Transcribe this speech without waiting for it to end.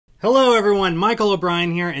Hello everyone, Michael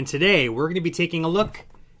O'Brien here, and today we're going to be taking a look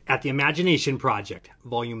at the Imagination Project,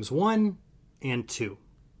 Volumes 1 and 2.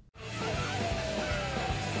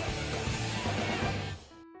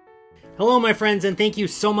 Hello my friends, and thank you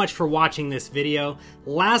so much for watching this video.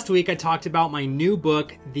 Last week I talked about my new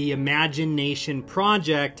book, The Imagination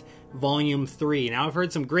Project, Volume 3. Now I've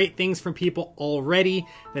heard some great things from people already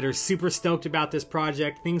that are super stoked about this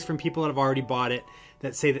project, things from people that have already bought it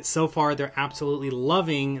that say that so far they're absolutely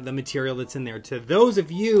loving the material that's in there. To those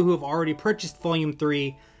of you who have already purchased Volume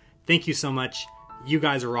 3, thank you so much. You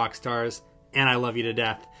guys are rock stars, and I love you to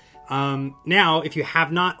death. Now, if you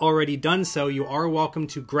have not already done so, you are welcome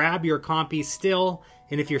to grab your copy still.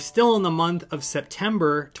 And if you're still in the month of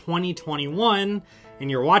September 2021, and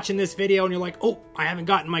you're watching this video and you're like, oh, I haven't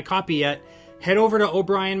gotten my copy yet, head over to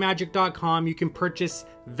o'brienmagic.com. You can purchase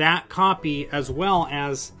that copy as well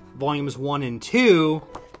as Volumes 1 and 2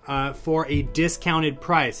 for a discounted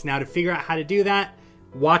price. Now, to figure out how to do that,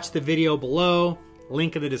 watch the video below,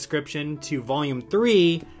 link in the description to Volume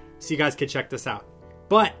 3, so you guys can check this out.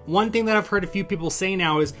 But one thing that I've heard a few people say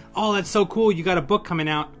now is, oh, that's so cool, you got a book coming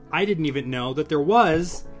out. I didn't even know that there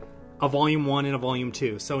was a Volume 1 and a Volume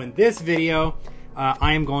 2. So in this video,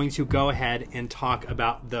 I am going to go ahead and talk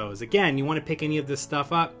about those. Again, you want to pick any of this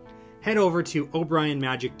stuff up, head over to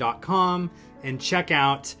o'brienmagic.com and check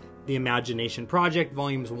out The Imagination Project,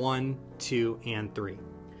 Volumes 1, 2, and 3.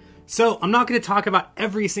 So I'm not going to talk about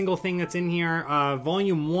every single thing that's in here.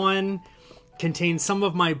 Volume 1 contains some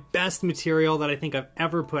of my best material that I think I've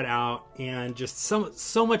ever put out, and just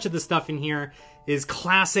so much of the stuff in here is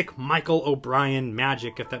classic Michael O'Brien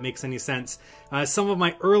magic, if that makes any sense. Some of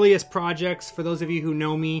my earliest projects, for those of you who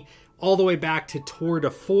know me, all the way back to Tour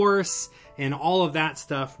de Force and all of that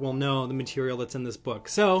stuff, will know the material that's in this book.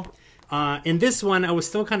 So in this one, I was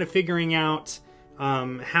still kind of figuring out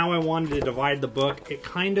how I wanted to divide the book. It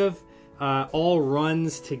kind of all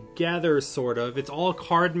runs together, sort of. It's all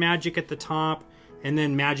card magic at the top, and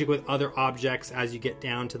then magic with other objects as you get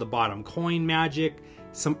down to the bottom. Coin magic,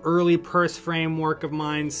 some early purse framework of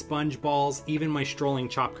mine, sponge balls, even my strolling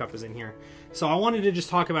chop cup is in here. So I wanted to just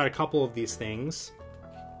talk about a couple of these things.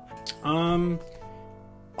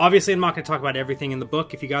 Obviously, I'm not going to talk about everything in the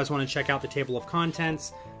book. If you guys want to check out the table of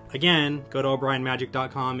contents, again, go to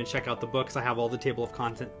o'brienmagic.com and check out the books. I have all the table of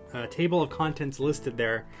contents listed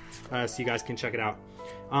there, so you guys can check it out.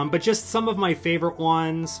 But just some of my favorite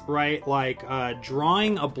ones, right? Like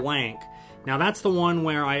drawing a blank. Now that's the one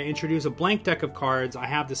where I introduce a blank deck of cards. I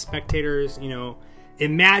have the spectators, you know,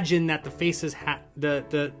 imagine that the faces had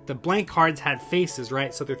the blank cards had faces,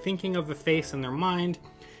 right? So they're thinking of the face in their mind.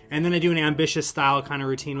 And then I do an ambitious style kind of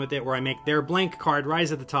routine with it where I make their blank card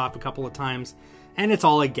rise at the top a couple of times. And it's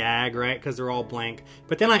all a gag, right? Because they're all blank.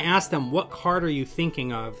 But then I ask them, what card are you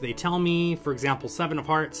thinking of? They tell me, for example, 7 of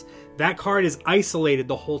Hearts. That card is isolated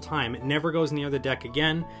the whole time. It never goes near the deck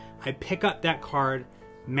again. I pick up that card,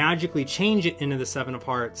 magically change it into the 7 of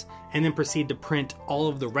Hearts, and then proceed to print all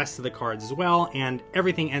of the rest of the cards as well. And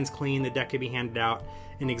everything ends clean. The deck can be handed out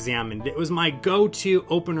and examined. It was my go-to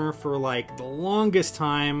opener for like the longest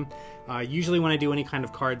time, usually when I do any kind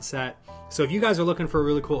of card set. So if you guys are looking for a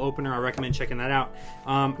really cool opener, I recommend checking that out.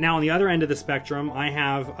 Now on the other end of the spectrum, I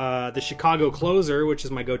have the Chicago Closer, which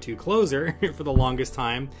is my go-to closer for the longest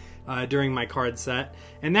time during my card set.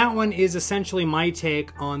 And that one is essentially my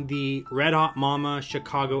take on the Red Hot Mama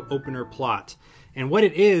Chicago opener plot. And what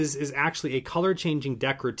it is actually a color-changing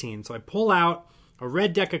deck routine. So I pull out a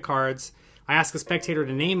red deck of cards, I ask a spectator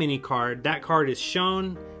to name any card, that card is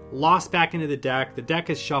shown, lost back into the deck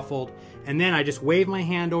is shuffled, and then I just wave my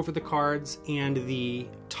hand over the cards and the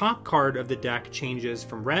top card of the deck changes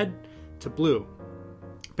from red to blue.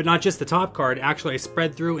 But not just the top card, actually I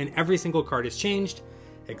spread through and every single card is changed,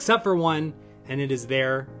 except for one, and it is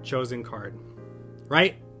their chosen card.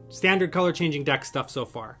 Right? Standard color changing deck stuff so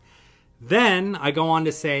far. Then I go on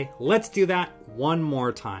to say, let's do that one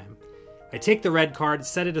more time. I take the red card,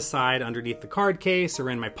 set it aside underneath the card case or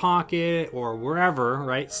in my pocket or wherever,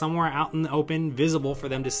 right? Somewhere out in the open, visible for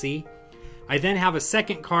them to see. I then have a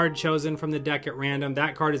second card chosen from the deck at random.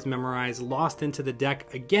 That card is memorized, lost into the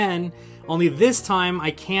deck again, only this time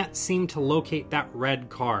I can't seem to locate that red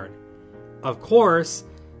card. Of course,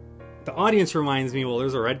 the audience reminds me, well,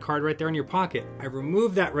 there's a red card right there in your pocket. I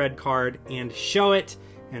remove that red card and show it,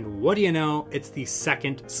 and what do you know? It's the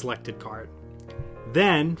second selected card.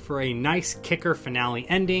 Then, for a nice kicker finale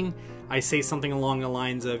ending, I say something along the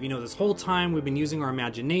lines of, you know, this whole time we've been using our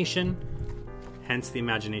imagination, hence the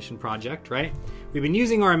Imagination Project, right? We've been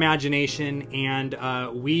using our imagination, and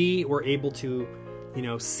we were able to, you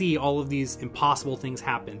know, see all of these impossible things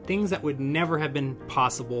happen. Things that would never have been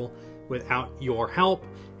possible without your help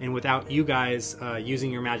and without you guys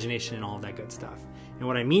using your imagination and all of that good stuff. And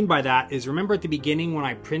what I mean by that is, remember at the beginning when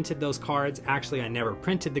I printed those cards, actually I never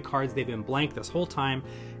printed the cards, they've been blank this whole time.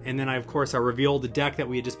 And then of course I revealed the deck that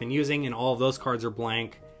we had just been using, and all of those cards are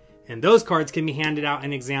blank. And those cards can be handed out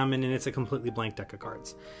and examined, and it's a completely blank deck of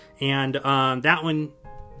cards. And that one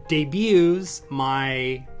debuts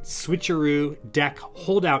my switcheroo deck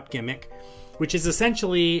holdout gimmick, which is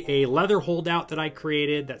essentially a leather holdout that I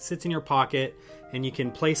created that sits in your pocket, and you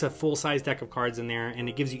can place a full-size deck of cards in there, and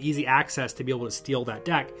it gives you easy access to be able to steal that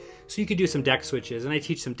deck. So you could do some deck switches, and I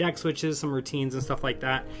teach some deck switches, some routines and stuff like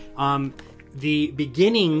that. The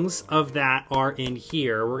beginnings of that are in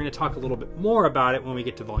here. We're going to talk a little bit more about it when we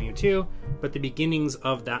get to Volume 2, but the beginnings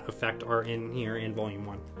of that effect are in here in Volume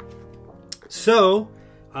 1. So,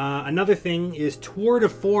 another thing is Tour de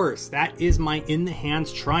Force. That is my In the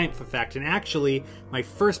Hands Triumph effect, and actually my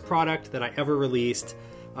first product that I ever released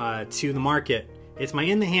to the market. It's my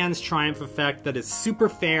In the Hands Triumph effect that is super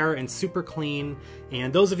fair and super clean.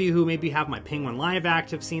 And those of you who maybe have my Penguin Live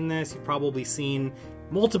Act have seen this. You've probably seen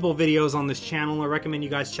multiple videos on this channel. I recommend you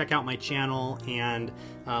guys check out my channel and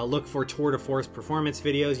look for Tour de Force performance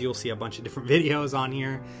videos. You'll see a bunch of different videos on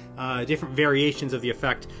here, different variations of the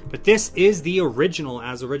effect. But this is the original,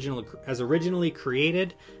 as originally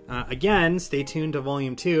created. Again, stay tuned to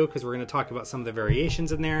Volume 2 because we're going to talk about some of the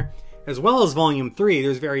variations in there, as well as Volume 3.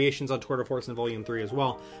 There's variations on Tour de Force in Volume 3 as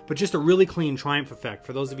well. But just a really clean Triumph effect.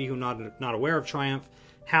 For those of you who are not aware of Triumph,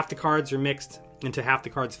 half the cards are mixed into half the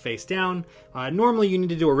cards face down. Normally you need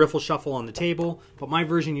to do a riffle shuffle on the table, but my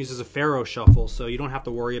version uses a Pharaoh shuffle, so you don't have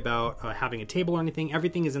to worry about having a table or anything.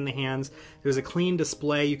 Everything is in the hands. There's a clean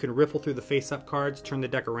display. You can riffle through the face-up cards, turn the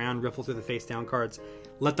deck around, riffle through the face-down cards.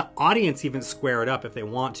 Let the audience even square it up if they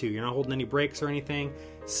want to. You're not holding any breaks or anything.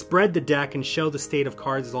 Spread the deck and show the state of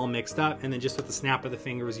cards is all mixed up, and then just with the snap of the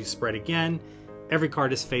fingers you spread again. Every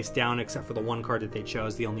card is face down except for the one card that they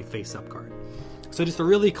chose, the only face-up card. So just a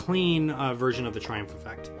really clean version of the Triumph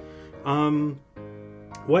effect.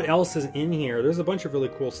 What else is in here? There's a bunch of really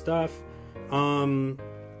cool stuff.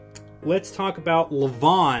 Let's talk about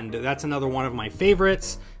Lavande. That's another one of my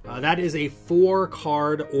favorites. That is a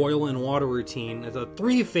 4-card oil and water routine. It's a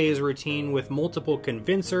 3-phase routine with multiple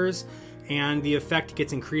convincers, and the effect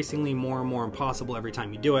gets increasingly more and more impossible every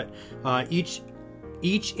time you do it.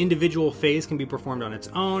 Each individual phase can be performed on its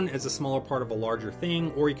own as a smaller part of a larger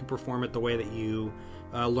thing, or you can perform it the way that you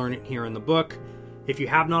learn it here in the book. If you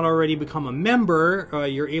have not already become a member,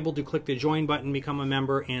 you're able to click the join button, become a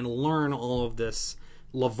member, and learn all of this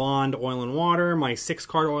Lavande oil and water, my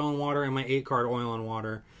 6-card oil and water, and my 8-card oil and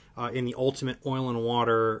water in the Ultimate Oil and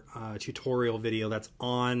Water tutorial video that's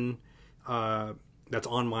on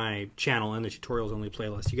my channel in the tutorials only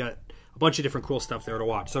playlist. You got a bunch of different cool stuff there to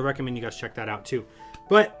watch, so I recommend you guys check that out too.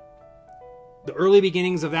 But the early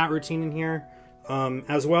beginnings of that routine in here,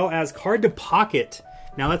 as well as Card to Pocket.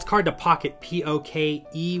 Now that's Card to Pocket,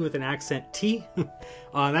 P-O-K-E with an accent T.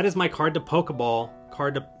 That is my Card to Pokemon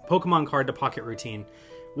Card to Pocket routine.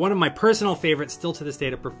 One of my personal favorites still to this day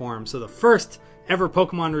to perform. So the first ever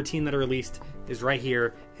Pokemon routine that I released is right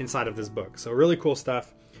here inside of this book. So really cool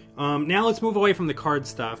stuff. Now let's move away from the card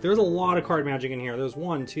stuff. There's a lot of card magic in here. There's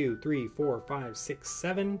 1, 2, 3, 4, 5, 6,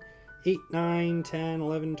 7, 8, 9, 10,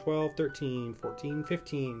 11, 12, 13, 14,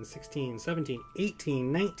 15, 16, 17,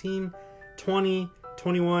 18, 19, 20,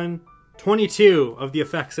 21, 22 of the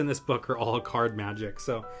effects in this book are all card magic.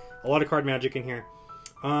 So a lot of card magic in here.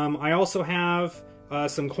 I also have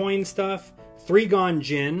some coin stuff. 3-Gone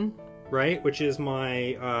Jin, right, which is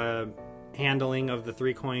my handling of the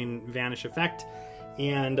 3-coin vanish effect.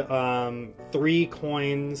 And 3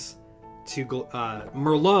 coins to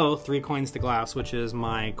Merlot, 3 coins to glass, which is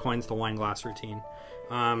my coins to wine glass routine.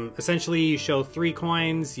 Essentially, you show 3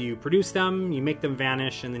 coins, you produce them, you make them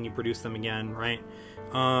vanish, and then you produce them again, right?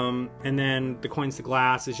 And then the coins to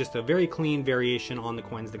glass is just a very clean variation on the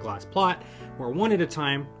coins to glass plot, where one at a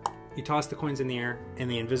time, you toss the coins in the air, and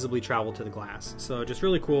they invisibly travel to the glass. So just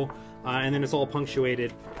really cool. And then it's all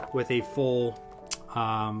punctuated with a full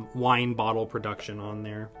wine bottle production on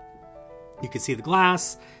there. You can see the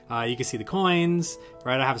glass, you can see the coins,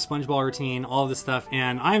 right? I have a sponge ball routine, all of this stuff,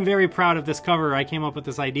 and I'm very proud of this cover. I came up with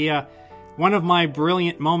this idea. One of my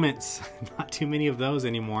brilliant moments, not too many of those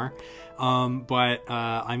anymore, but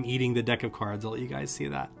I'm eating the deck of cards. I'll let you guys see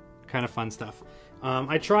that. Kind of fun stuff.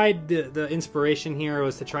 I tried, the inspiration here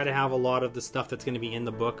was to try to have a lot of the stuff that's going to be in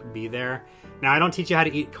the book be there. Now, I don't teach you how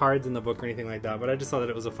to eat cards in the book or anything like that, but I just thought that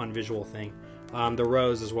it was a fun visual thing. The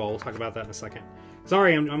rose as well. We'll talk about that in a second.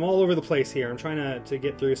 Sorry, I'm all over the place here. I'm trying to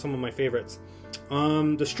get through some of my favorites.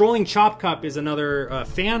 The Strolling Chop Cup is another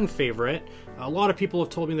fan favorite. A lot of people have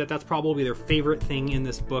told me that that's probably their favorite thing in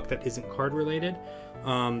this book that isn't card related.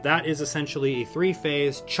 That is essentially a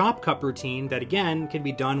 3-phase chop cup routine that, again, can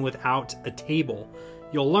be done without a table.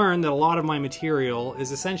 You'll learn that a lot of my material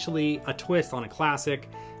is essentially a twist on a classic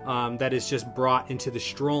that is just brought into the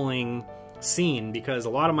strolling scene, because a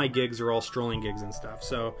lot of my gigs are all strolling gigs and stuff.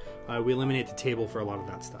 So we eliminate the table for a lot of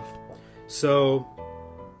that stuff. So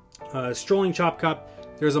strolling chop cup,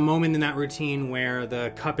 there's a moment in that routine where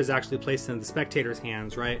the cup is actually placed in the spectator's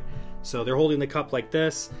hands, right? So they're holding the cup like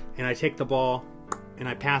this, and I take the ball and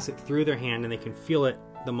I pass it through their hand, and they can feel it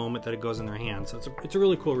the moment that it goes in their hand. So it's a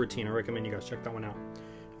really cool routine. I recommend you guys check that one out.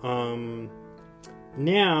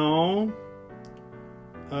 Now,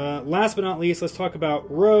 last but not least, let's talk about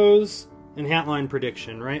rose and hat line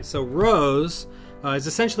prediction, right? So rose is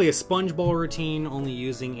essentially a sponge ball routine, only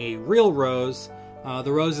using a real rose.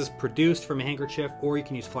 The rose is produced from a handkerchief, or you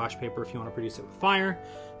can use flash paper if you want to produce it with fire.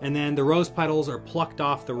 And then the rose petals are plucked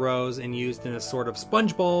off the rose and used in a sort of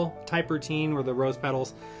sponge ball type routine where the rose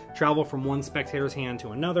petals travel from one spectator's hand to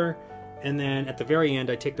another. And then at the very end,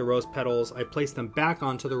 I take the rose petals, I place them back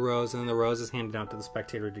onto the rose, and then the rose is handed out to the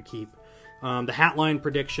spectator to keep. The hat line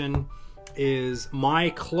prediction is my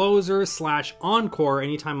closer / encore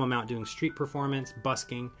anytime I'm out doing street performance,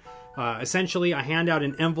 busking. Essentially, I hand out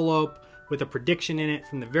an envelope with a prediction in it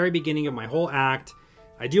from the very beginning of my whole act.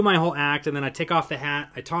 I do my whole act, and then I take off the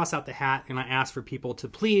hat, I toss out the hat, and I ask for people to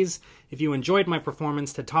please, if you enjoyed my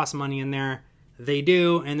performance, to toss money in there. They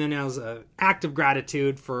do, and then as an act of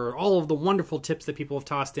gratitude for all of the wonderful tips that people have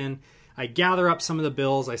tossed in, I gather up some of the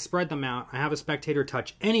bills, I spread them out, I have a spectator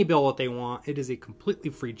touch any bill that they want. It is a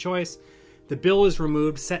completely free choice. The bill is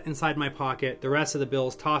removed, set inside my pocket, the rest of the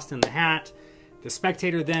bills tossed in the hat. The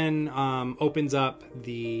spectator then opens up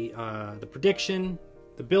the prediction.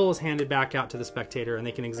 The bill is handed back out to the spectator, and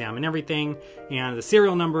they can examine everything. And the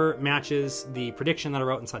serial number matches the prediction that I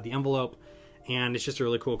wrote inside the envelope. And it's just a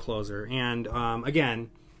really cool closer. And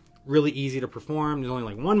again, really easy to perform. There's only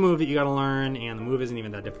like one move that you got to learn, and the move isn't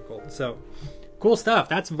even that difficult. So cool stuff.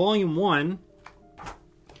 That's volume 1.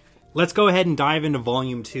 Let's go ahead and dive into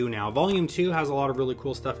volume 2 now. Volume 2 has a lot of really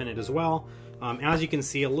cool stuff in it as well. As you can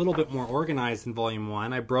see, a little bit more organized in volume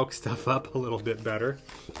 1. I broke stuff up a little bit better,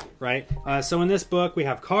 right? So in this book, we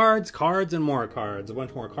have cards, and more cards. A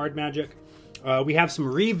bunch more card magic. We have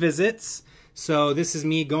some revisits. So this is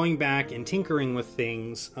me going back and tinkering with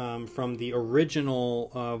things from the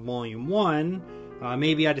original volume 1.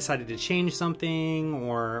 Maybe I decided to change something,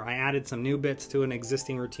 or I added some new bits to an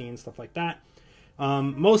existing routine, stuff like that.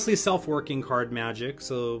 Mostly self-working card magic,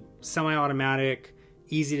 so semi-automatic,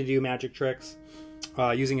 easy to do magic tricks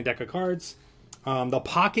using a deck of cards. The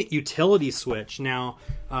pocket utility switch. Now,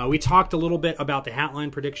 we talked a little bit about the hat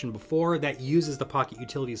line prediction before. That uses the pocket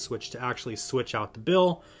utility switch to actually switch out the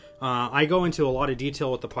bill. I go into a lot of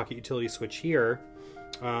detail with the pocket utility switch here.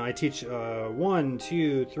 I teach 1,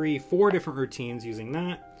 2, 3, 4 different routines using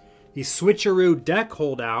that. The switcheroo deck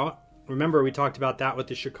holdout. Remember, we talked about that with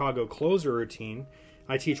the Chicago closer routine.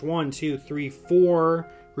 I teach 1, 2, 3, 4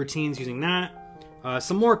 routines using that.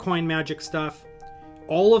 Some more coin magic stuff.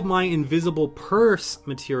 All of my invisible purse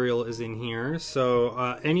material is in here.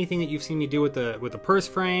 So anything that you've seen me do with the purse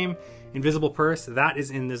frame, invisible purse, that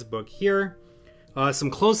is in this book here.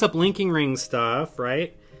 Some close-up linking ring stuff,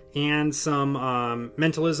 right? And some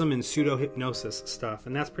mentalism and pseudo-hypnosis stuff.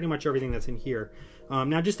 And that's pretty much everything that's in here.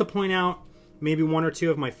 Now, just to point out maybe 1 or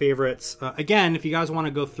 2 of my favorites. Again, if you guys want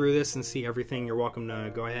to go through this and see everything, you're welcome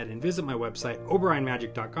to go ahead and visit my website,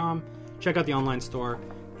 obrienmagic.com. Check out the online store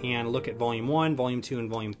and look at Volume 1, Volume 2, and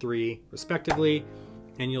Volume 3, respectively.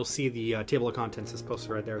 And you'll see the table of contents is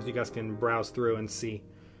posted right there, so you guys can browse through and see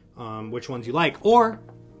which ones you like. Or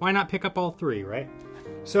why not pick up all 3, right?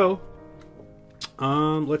 So,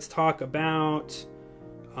 let's talk about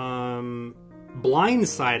Blindsided.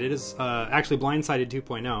 Actually, Blindsided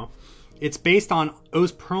 2.0. It's based on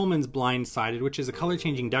Oz Perlman's Blindsided, which is a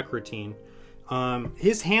color-changing deck routine.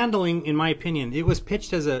 His handling, in my opinion, it was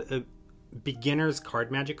pitched as a beginner's card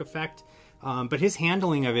magic effect, but his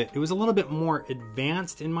handling of it was a little bit more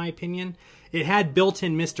advanced, in my opinion. It had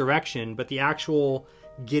built-in misdirection, but the actual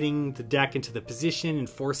getting the deck into the position and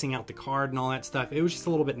forcing out the card and all that stuff, it was just a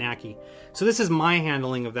little bit knacky. So this is my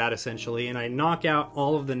handling of that, essentially, and I knock out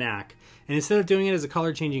all of the knack. And instead of doing it as a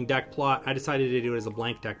color-changing deck plot, I decided to do it as a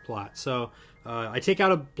blank deck plot. So I take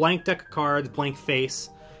out a blank deck of cards, blank face,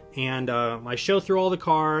 and I show through all the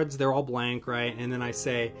cards. They're all blank, right? And then I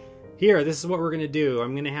say, here, this is what we're going to do.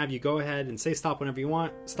 I'm going to have you go ahead and say stop whenever you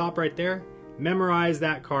want. Stop right there. Memorize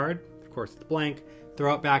that card. Of course, it's blank.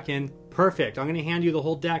 Throw it back in. Perfect. I'm going to hand you the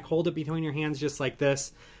whole deck. Hold it between your hands just like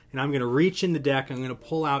this. and I'm going to reach in the deck. I'm going to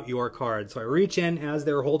pull out your card. So I reach in as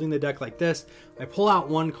they're holding the deck like this. I pull out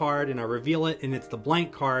one card and I reveal it, and it's the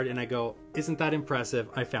blank card. And I go, isn't that impressive?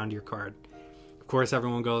 I found your card. Of course,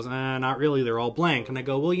 everyone goes, not really. They're all blank. And I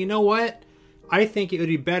go, well, you know what? I think it would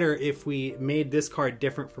be better if we made this card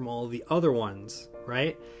different from all the other ones,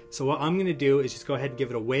 right? So what I'm going to do is just go ahead and give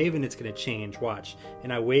it a wave, and it's going to change. Watch.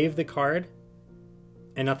 And I wave the card,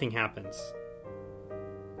 and nothing happens.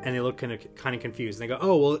 And they look kind of confused. And they go,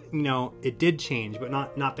 oh, well, you know, it did change, but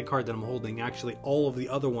not the card that I'm holding. Actually, all of the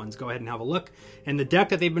other ones. Go ahead and have a look. And the deck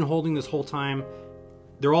that they've been holding this whole time,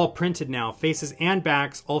 they're all printed now. Faces and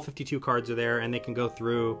backs, all 52 cards are there, and they can go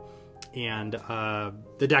through, and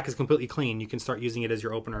the deck is completely clean. You can start using it as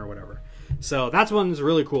your opener or whatever. So that's one's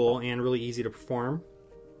really cool and really easy to perform.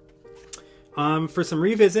 For some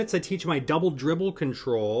revisits, I teach my double dribble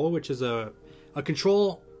control, which is a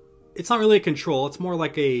control. It's not really a control. It's more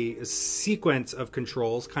like a sequence of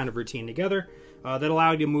controls kind of routine together that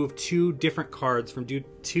allow you to move two different cards from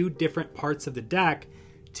two different parts of the deck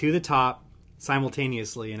to the top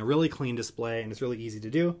simultaneously in a really clean display, and it's really easy to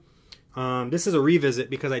do. This is a revisit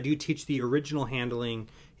because I do teach the original handling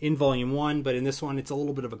in Volume 1, but in this one it's a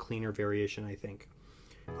little bit of a cleaner variation, I think.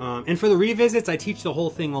 And for the revisits, I teach the whole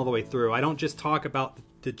thing all the way through. I don't just talk about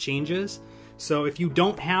the changes. So if you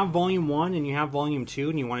don't have Volume 1 and you have Volume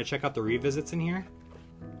 2 and you want to check out the revisits in here,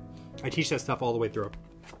 I teach that stuff all the way through.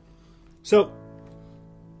 So,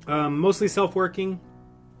 mostly self-working.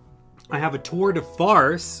 I have a tour de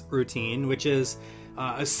farce routine, which is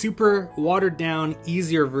a super watered-down,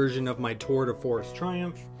 easier version of my tour de force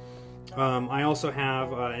triumph. I also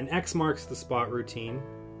have an X marks the spot routine,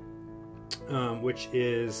 which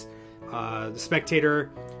is the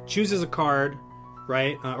spectator chooses a card,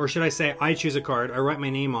 right? Or should I say I choose a card, I write my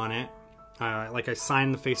name on it, like I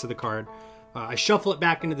sign the face of the card. I shuffle it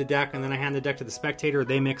back into the deck, and then I hand the deck to the spectator.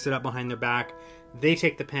 They mix it up behind their back. They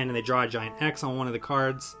take the pen and they draw a giant X on one of the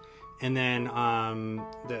cards. And then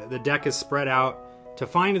the deck is spread out to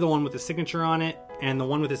find the one with the signature on it, and the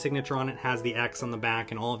one with the signature on it has the X on the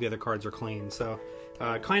back, and all of the other cards are clean. So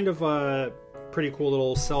kind of a pretty cool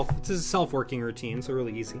little it's a self-working routine, so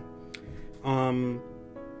really easy.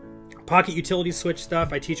 Pocket utility switch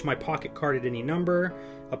stuff. I teach my pocket card at any number,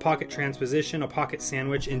 a pocket transposition, a pocket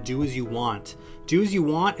sandwich, and do as you want. Do as you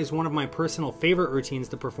want is one of my personal favorite routines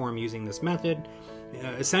to perform using this method.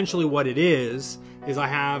 Essentially what it is I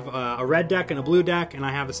have a red deck and a blue deck, and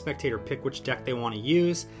I have a spectator pick which deck they want to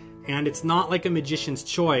use. And it's not like a magician's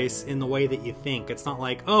choice in the way that you think. It's not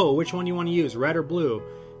like, oh, which one do you want to use, red or blue?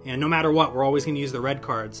 And no matter what, we're always going to use the red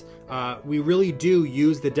cards. We really do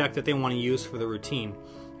use the deck that they want to use for the routine.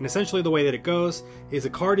 And essentially the way that it goes is a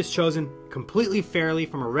card is chosen completely fairly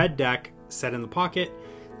from a red deck set in the pocket.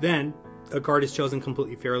 Then a card is chosen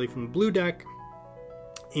completely fairly from the blue deck.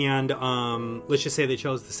 And let's just say they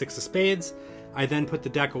chose the 6 of spades. I then put the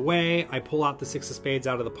deck away. I pull out the 6 of spades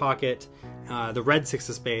out of the pocket, the red 6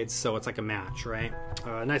 of spades, so it's like a match, right?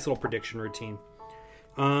 Nice little prediction routine.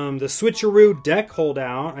 The switcheroo deck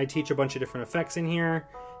holdout, I teach a bunch of different effects in here.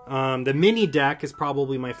 The mini deck is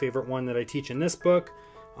probably my favorite one that I teach in this book,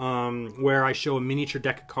 where I show a miniature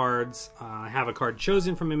deck of cards. I have a card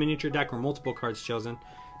chosen from a miniature deck or multiple cards chosen,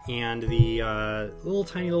 and the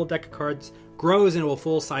tiny little deck of cards grows into a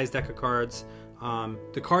full-size deck of cards.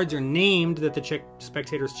 The cards are named that the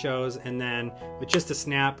spectators chose, and then with just a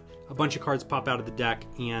snap, a bunch of cards pop out of the deck,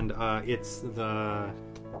 and it's the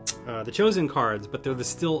chosen cards, but they're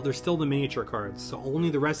still the miniature cards. So only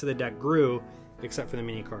the rest of the deck grew, except for the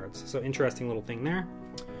mini cards. So interesting little thing there.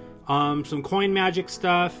 Some coin magic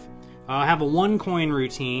stuff. I have a 1 coin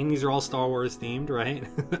routine. These are all Star Wars themed, right?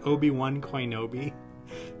 Obi-Wan Kenobi.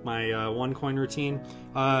 My 1 coin routine.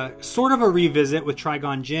 Sort of a revisit with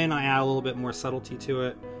Trigon Jinn. I add a little bit more subtlety to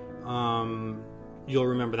it. You'll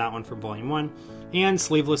remember that one from Volume 1. And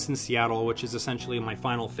Sleeveless in Seattle, which is essentially my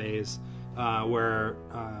final phase, where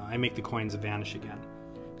I make the coins vanish again.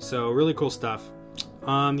 So really cool stuff.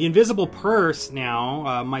 The invisible purse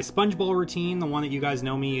now, my sponge bowl routine, the one that you guys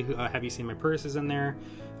know me, have you seen my purse is in there.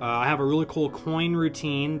 I have a really cool coin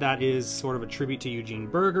routine that is sort of a tribute to Eugene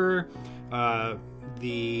Berger.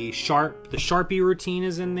 The Sharpie routine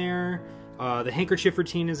is in there. The handkerchief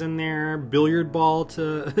routine is in there. Billiard ball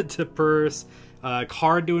to purse.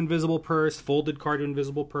 Card to invisible purse. Folded card to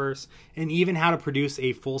invisible purse. And even how to produce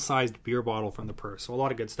a full-sized beer bottle from the purse. So a lot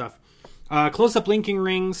of good stuff. Close-up linking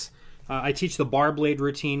rings. I teach the bar blade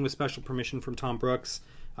routine with special permission from Tom Brooks.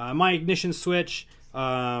 My ignition switch,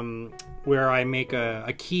 where I make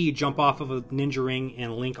a key jump off of a ninja ring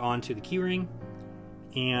and link onto the key ring.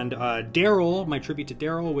 And Daryl, my tribute to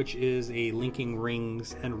Daryl, which is a linking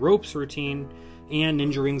rings and ropes routine, and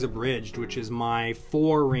Ninja Rings Abridged, which is my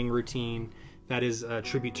 4-ring routine. That is a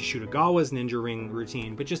tribute to Shutagawa's Ninja Ring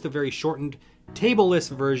routine, but just a very shortened tableless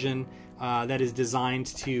version that is designed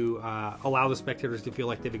to allow the spectators to feel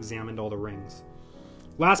like they've examined all the rings.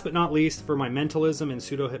 Last but not least, for my mentalism and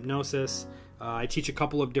pseudo-hypnosis, I teach a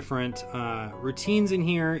couple of different routines in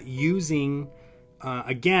here using,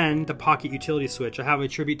 again, the pocket utility switch. I have a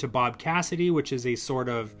tribute to Bob Cassidy, which is a sort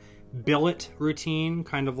of billet routine,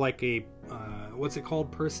 kind of like a, what's it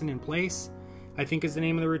called? Person in place, I think is the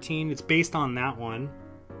name of the routine. It's based on that one.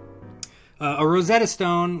 A Rosetta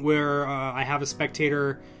Stone, where I have a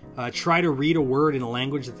spectator try to read a word in a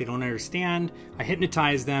language that they don't understand. I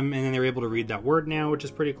hypnotize them, and then they're able to read that word now, which is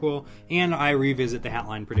pretty cool. And I revisit the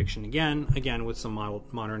Hatline prediction again with some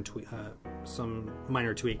some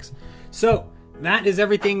minor tweaks. So that is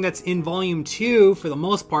everything that's in Volume 2 for the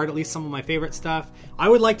most part, at least some of my favorite stuff. I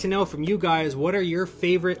would like to know from you guys, what are your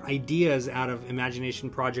favorite ideas out of Imagination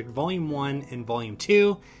Project Volume 1 and Volume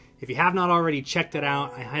 2? If you have not already checked it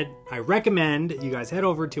out, I recommend you guys head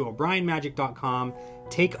over to o'brienmagic.com,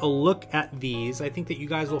 take a look at these. I think that you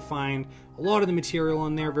guys will find a lot of the material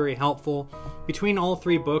in there very helpful. Between all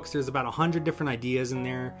 3 books, there's about 100 different ideas in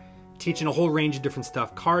there, teaching a whole range of different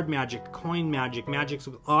stuff. Card magic, coin magic, magics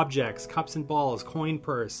with objects, cups and balls, coin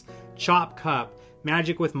purse, chop cup,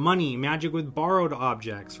 magic with money, magic with borrowed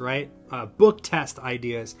objects, right? Book test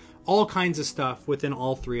ideas, all kinds of stuff within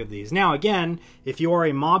all 3 of these. Now, again, if you are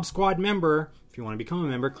a Mob Squad member, if you want to become a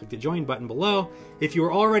member, click the join button below. If you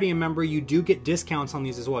are already a member, you do get discounts on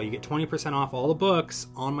these as well. You get 20% off all the books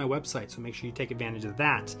on my website, so make sure you take advantage of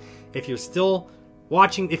that. If you're still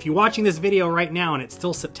watching, if you're watching this video right now and it's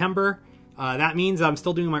still September, that means I'm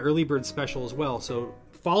still doing my early bird special as well. So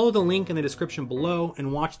follow the link in the description below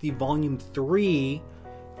and watch the Volume 3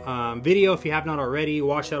 video if you have not already.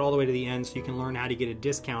 Watch that all the way to the end so you can learn how to get a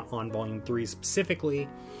discount on Volume 3 specifically,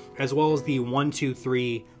 as well as the 1, 2,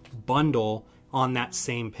 3 bundle on that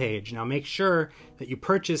same page. Now make sure that you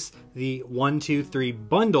purchase the 1, 2, 3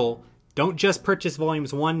 bundle. Don't just purchase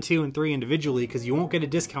volumes 1, 2, and 3 individually, because you won't get a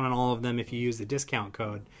discount on all of them if you use the discount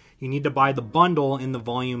code. You need to buy the bundle in the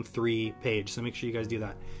Volume 3 page, so make sure you guys do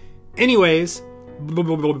that. Anyways, blah,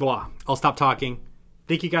 blah, blah, blah. I'll stop talking.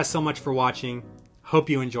 Thank you guys so much for watching. Hope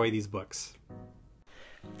you enjoy these books.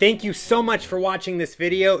 Thank you so much for watching this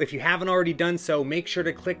video. If you haven't already done so, make sure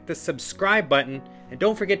to click the subscribe button and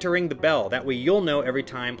don't forget to ring the bell. That way you'll know every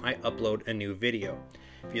time I upload a new video.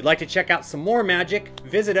 If you'd like to check out some more magic,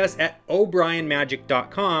 visit us at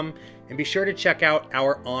o'brienmagic.com and be sure to check out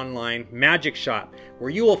our online magic shop,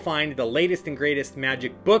 where you will find the latest and greatest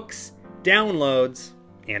magic books, downloads,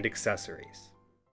 and accessories.